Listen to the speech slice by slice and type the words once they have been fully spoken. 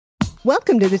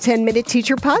Welcome to the 10-Minute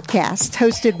Teacher Podcast,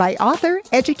 hosted by author,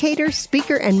 educator,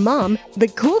 speaker, and mom, the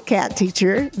Cool Cat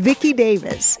teacher, Vicki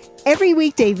Davis. Every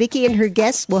weekday, Vicki and her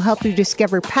guests will help you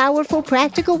discover powerful,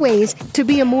 practical ways to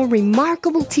be a more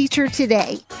remarkable teacher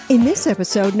today. In this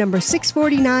episode, number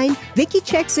 649, Vicki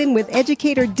checks in with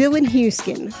educator Dylan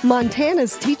Huisken,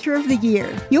 Montana's Teacher of the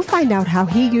Year. You'll find out how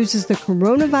he uses the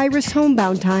coronavirus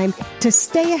homebound time to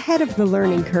stay ahead of the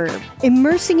learning curve,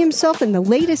 immersing himself in the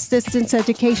latest distance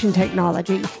education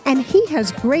technology, and he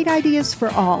has great ideas for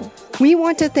all. We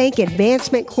want to thank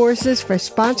Advancement Courses for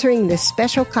sponsoring this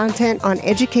special content on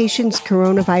education's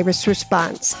coronavirus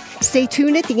response. Stay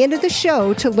tuned at the end of the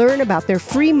show to learn about their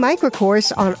free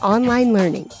microcourse on online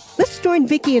learning. Let's join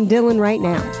Vicki and Dylan right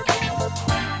now.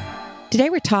 Today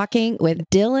we're talking with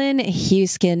Dylan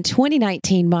Huisken,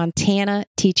 2019 Montana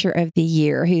Teacher of the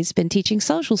Year, who's been teaching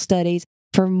social studies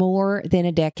for more than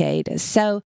a decade.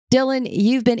 So, Dylan,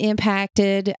 you've been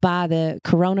impacted by the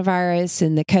coronavirus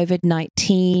and the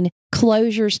COVID-19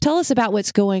 closures. Tell us about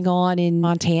what's going on in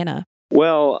Montana.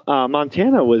 Well,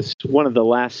 Montana was one of the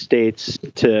last states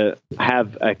to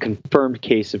have a confirmed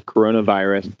case of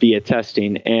coronavirus via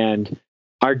testing. And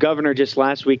our governor just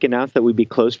last week announced that we'd be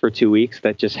closed for 2 weeks.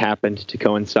 That just happened to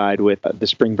coincide with the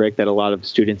spring break that a lot of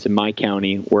students in my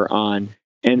county were on.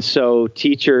 And so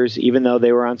teachers, even though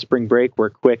they were on spring break, were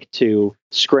quick to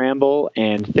scramble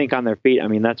and think on their feet. I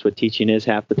mean, that's what teaching is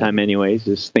half the time anyways,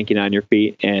 is thinking on your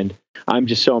feet. And I'm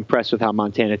just so impressed with how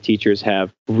Montana teachers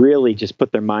have really just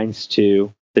put their minds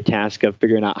to the task of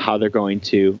figuring out how they're going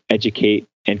to educate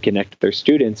and connect with their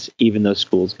students, even though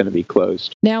school's going to be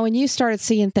closed. Now, when you started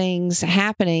seeing things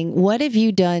happening, what have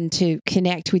you done to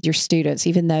connect with your students,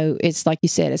 even though it's, like you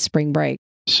said, it's spring break?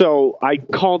 So I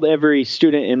called every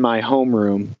student in my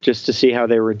homeroom just to see how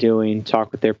they were doing,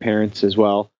 talk with their parents as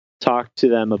well, talk to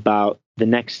them about the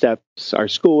next steps our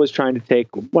school was trying to take.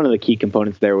 One of the key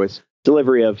components there was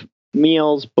delivery of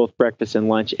meals, both breakfast and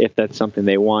lunch, if that's something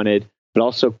they wanted, but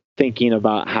also thinking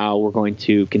about how we're going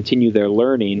to continue their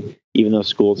learning even though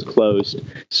school's closed.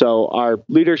 So our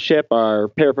leadership, our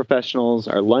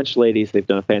paraprofessionals, our lunch ladies, they've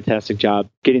done a fantastic job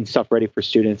getting stuff ready for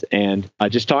students. And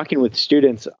just talking with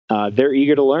students, they're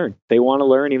eager to learn. They want to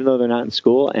learn even though they're not in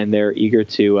school, and they're eager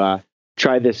to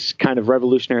try this kind of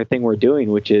revolutionary thing we're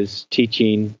doing, which is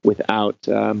teaching without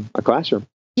a classroom.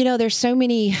 You know, there's so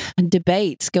many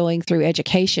debates going through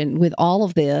education with all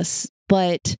of this,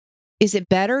 but is it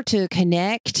better to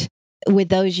connect with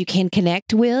those you can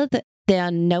connect with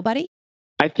than nobody?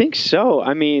 I think so.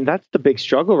 I mean, that's the big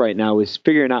struggle right now, is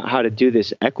figuring out how to do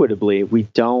this equitably. We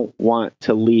don't want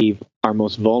to leave our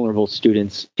most vulnerable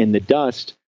students in the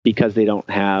dust because they don't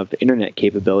have internet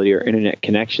capability or internet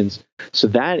connections. So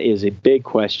that is a big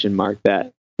question mark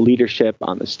that leadership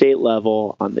on the state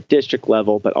level, on the district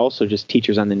level, but also just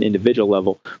teachers on an individual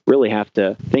level really have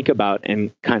to think about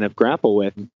and kind of grapple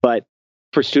with. But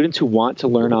for students who want to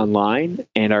learn online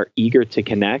and are eager to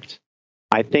connect,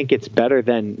 I think it's better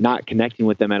than not connecting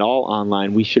with them at all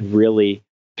online. We should really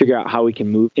figure out how we can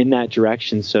move in that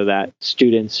direction so that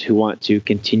students who want to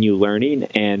continue learning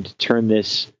and turn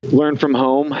this learn from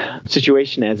home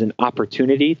situation as an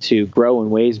opportunity to grow in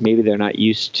ways maybe they're not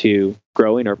used to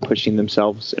growing, or pushing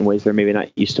themselves in ways they're maybe not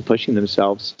used to pushing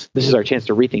themselves. This is our chance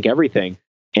to rethink everything.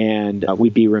 And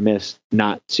we'd be remiss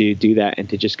not to do that and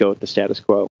to just go with the status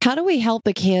quo. How do we help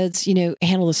the kids,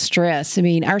 handle the stress? I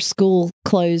mean, our school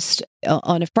closed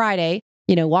on a Friday,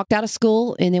 walked out of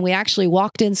school, and then we actually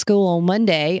walked in school on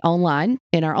Monday online,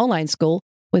 in our online school,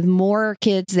 with more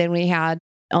kids than we had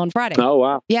on Friday. Oh,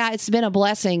 wow. Yeah, it's been a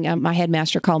blessing. My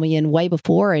headmaster called me in way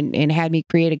before and had me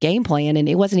create a game plan, and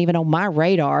it wasn't even on my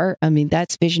radar. I mean,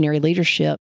 that's visionary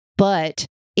leadership. But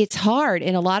it's hard.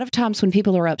 And a lot of times when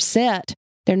people are upset,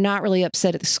 they're not really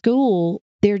upset at the school.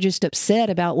 They're just upset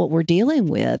about what we're dealing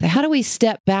with. How do we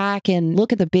step back and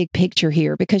look at the big picture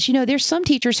here? Because, there's some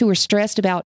teachers who are stressed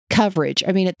about coverage.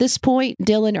 I mean, at this point,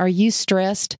 Dylan, are you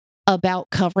stressed about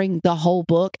covering the whole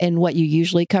book and what you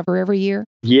usually cover every year?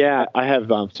 Yeah, I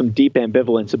have some deep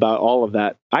ambivalence about all of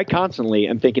that. I constantly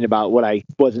am thinking about what I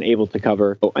wasn't able to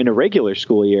cover in a regular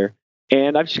school year.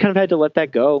 And I've just kind of had to let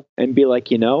that go and be like,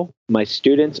 my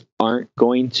students aren't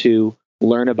going to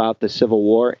learn about the Civil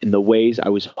War in the ways I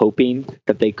was hoping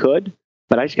that they could,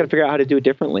 but I just got to figure out how to do it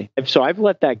differently. So I've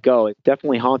let that go. It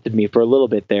definitely haunted me for a little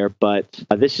bit there, but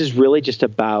this is really just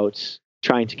about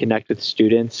trying to connect with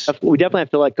students. We definitely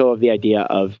have to let go of the idea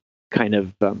of kind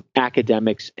of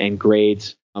academics and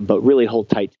grades, but really hold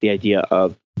tight to the idea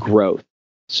of growth.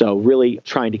 So really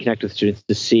trying to connect with students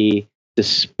to see,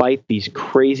 despite these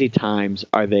crazy times,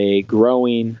 are they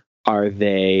growing? Are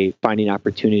they finding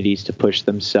opportunities to push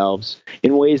themselves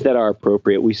in ways that are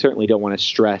appropriate? We certainly don't want to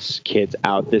stress kids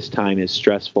out. This time is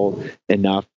stressful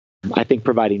enough. I think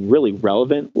providing really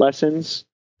relevant lessons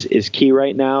is key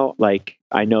right now. Like,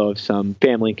 I know of some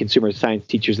family and consumer science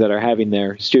teachers that are having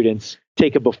their students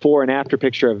take a before and after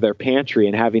picture of their pantry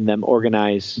and having them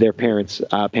organize their parents'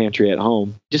 pantry at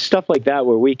home. Just stuff like that,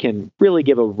 where we can really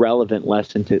give a relevant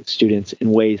lesson to students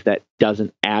in ways that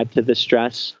doesn't add to the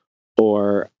stress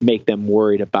or make them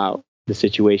worried about the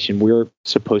situation. We're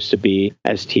supposed to be,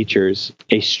 as teachers,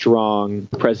 a strong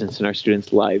presence in our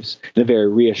students' lives in a very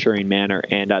reassuring manner.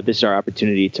 And this is our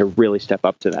opportunity to really step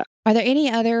up to that. Are there any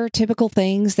other typical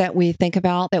things that we think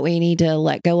about that we need to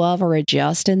let go of or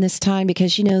adjust in this time?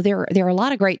 Because, there are a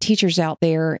lot of great teachers out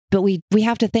there, but we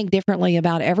have to think differently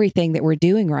about everything that we're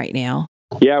doing right now.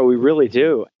 Yeah, we really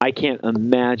do. I can't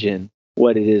imagine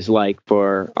what it is like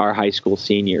for our high school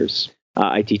seniors.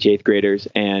 I teach 8th graders,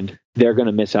 and they're going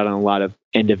to miss out on a lot of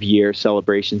end-of-year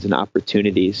celebrations and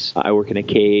opportunities. I work in a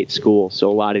K-8 school, so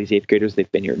a lot of these 8th graders,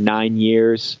 they've been here 9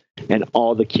 years, and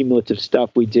all the cumulative stuff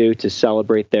we do to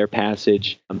celebrate their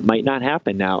passage might not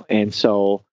happen now. And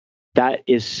so that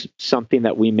is something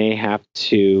that we may have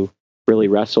to really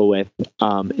wrestle with.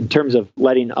 In terms of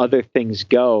letting other things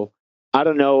go, I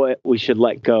don't know what we should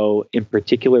let go in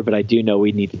particular, but I do know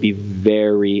we need to be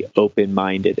very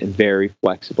open-minded and very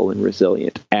flexible and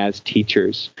resilient as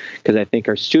teachers, because I think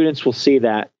our students will see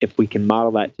that if we can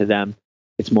model that to them,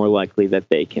 it's more likely that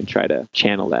they can try to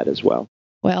channel that as well.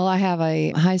 Well, I have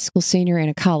a high school senior and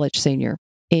a college senior,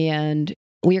 and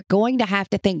we're going to have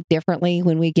to think differently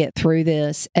when we get through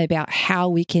this about how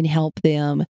we can help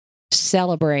them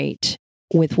celebrate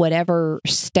with whatever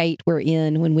state we're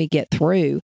in when we get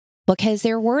through, because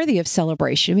they're worthy of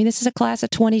celebration. I mean, this is a class of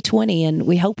 2020, and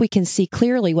we hope we can see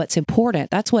clearly what's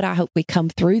important. That's what I hope we come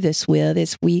through this with,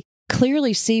 is we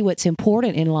clearly see what's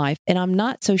important in life. And I'm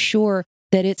not so sure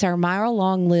that it's our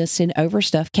mile-long lists and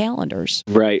overstuffed calendars.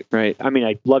 Right. I mean,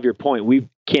 I love your point. We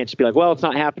can't just be like, well, it's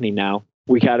not happening now.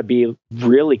 We got to be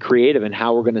really creative in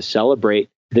how we're going to celebrate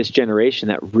this generation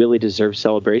that really deserves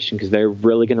celebration, because they're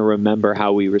really going to remember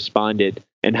how we responded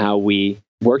and how we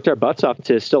worked our butts off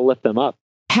to still lift them up.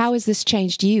 How has this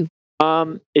changed you?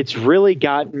 It's really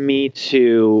gotten me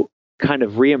to kind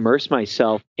of re-immerse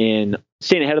myself in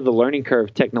staying ahead of the learning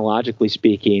curve, technologically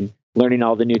speaking, learning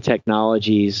all the new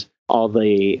technologies, all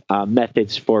the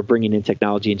methods for bringing in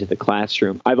technology into the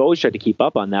classroom. I've always tried to keep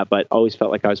up on that, but always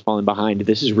felt like I was falling behind.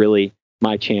 This is really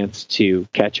my chance to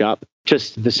catch up.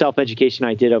 Just the self-education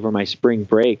I did over my spring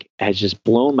break has just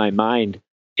blown my mind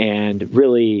and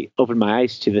really opened my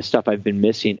eyes to the stuff I've been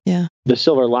missing. Yeah. The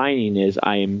silver lining is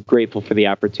I am grateful for the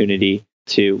opportunity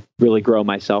to really grow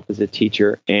myself as a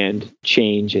teacher and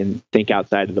change and think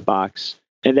outside of the box.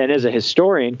 And then as a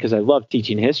historian, because I love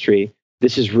teaching history,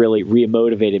 this has really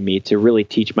re-motivated me to really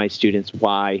teach my students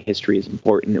why history is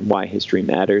important and why history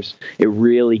matters. It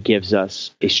really gives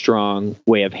us a strong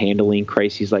way of handling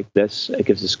crises like this. It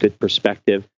gives us good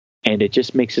perspective. And it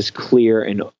just makes us clear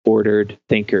and ordered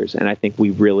thinkers. And I think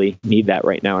we really need that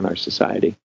right now in our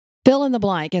society. Fill in the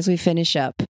blank as we finish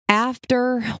up.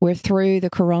 After we're through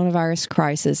the coronavirus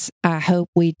crisis, I hope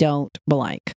we don't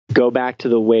blank. Go back to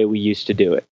the way we used to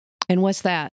do it. And what's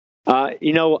that?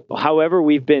 However,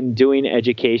 we've been doing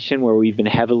education where we've been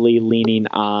heavily leaning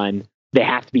on they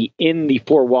have to be in the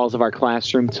four walls of our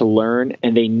classroom to learn,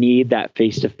 and they need that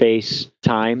face-to-face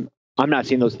time. I'm not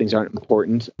saying those things aren't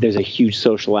important. There's a huge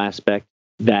social aspect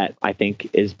that I think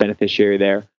is beneficiary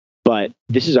there. But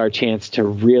this is our chance to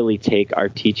really take our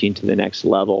teaching to the next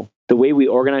level. The way we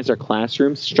organize our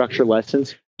classrooms, structure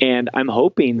lessons, and I'm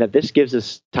hoping that this gives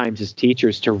us times as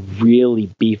teachers to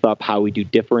really beef up how we do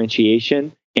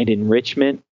differentiation and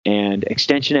enrichment and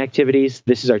extension activities.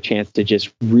 This is our chance to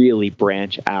just really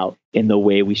branch out in the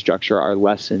way we structure our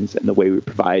lessons and the way we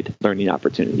provide learning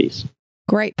opportunities.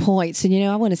 Great points. And,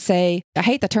 I want to say, I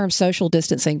hate the term social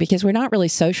distancing because we're not really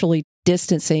socially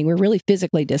distancing. We're really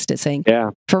physically distancing.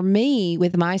 Yeah. For me,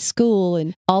 with my school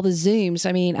and all the Zooms,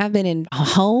 I mean, I've been in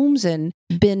homes and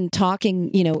been talking,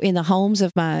 in the homes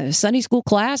of my Sunday school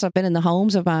class. I've been in the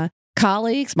homes of my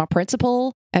colleagues, my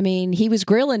principal. I mean, he was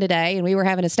grilling today and we were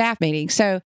having a staff meeting.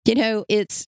 So,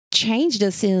 it's changed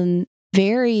us in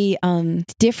very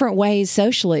different ways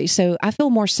socially. So I feel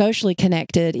more socially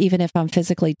connected, even if I'm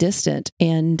physically distant.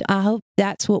 And I hope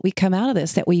that's what we come out of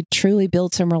this, that we truly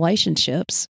build some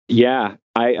relationships. Yeah,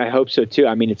 I hope so too.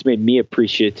 I mean, it's made me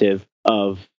appreciative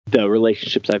of the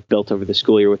relationships I've built over the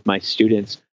school year with my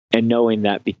students, and knowing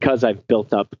that because I've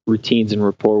built up routines and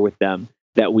rapport with them,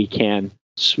 that we can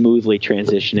smoothly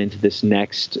transition into this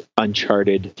next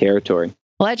uncharted territory.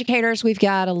 Well, educators, we've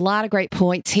got a lot of great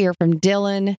points here from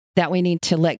Dylan that we need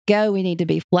to let go. We need to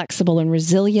be flexible and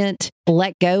resilient,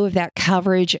 let go of that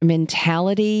coverage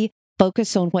mentality,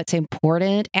 focus on what's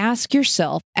important. Ask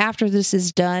yourself, after this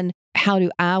is done, how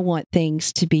do I want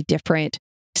things to be different?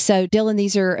 So, Dylan,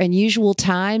 these are unusual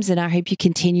times, and I hope you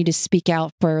continue to speak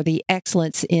out for the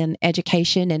excellence in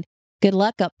education. And good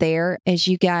luck up there as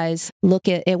you guys look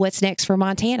at what's next for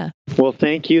Montana. Well,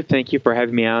 thank you. Thank you for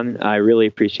having me on. I really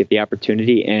appreciate the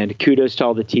opportunity, and kudos to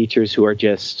all the teachers who are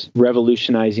just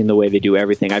revolutionizing the way they do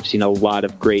everything. I've seen a lot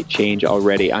of great change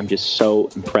already. I'm just so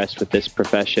impressed with this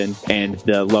profession and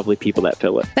the lovely people that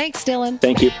fill it. Thanks, Dylan.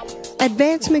 Thank you.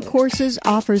 Advancement Courses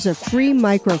offers a free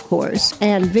micro course,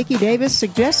 and Vicki Davis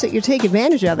suggests that you take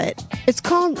advantage of it. It's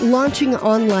called Launching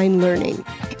Online Learning.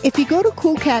 If you go to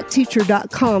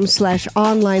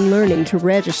coolcatteacher.com/online learning to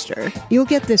register, you'll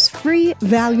get this free,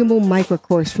 valuable micro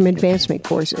course from Advancement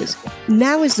Courses.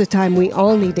 Now is the time we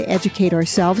all need to educate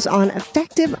ourselves on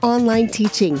effective online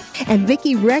teaching, and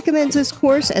Vicki recommends this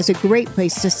course as a great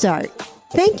place to start.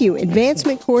 Thank you,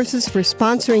 Advancement Courses, for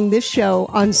sponsoring this show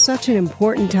on such an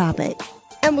important topic.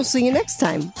 And we'll see you next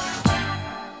time.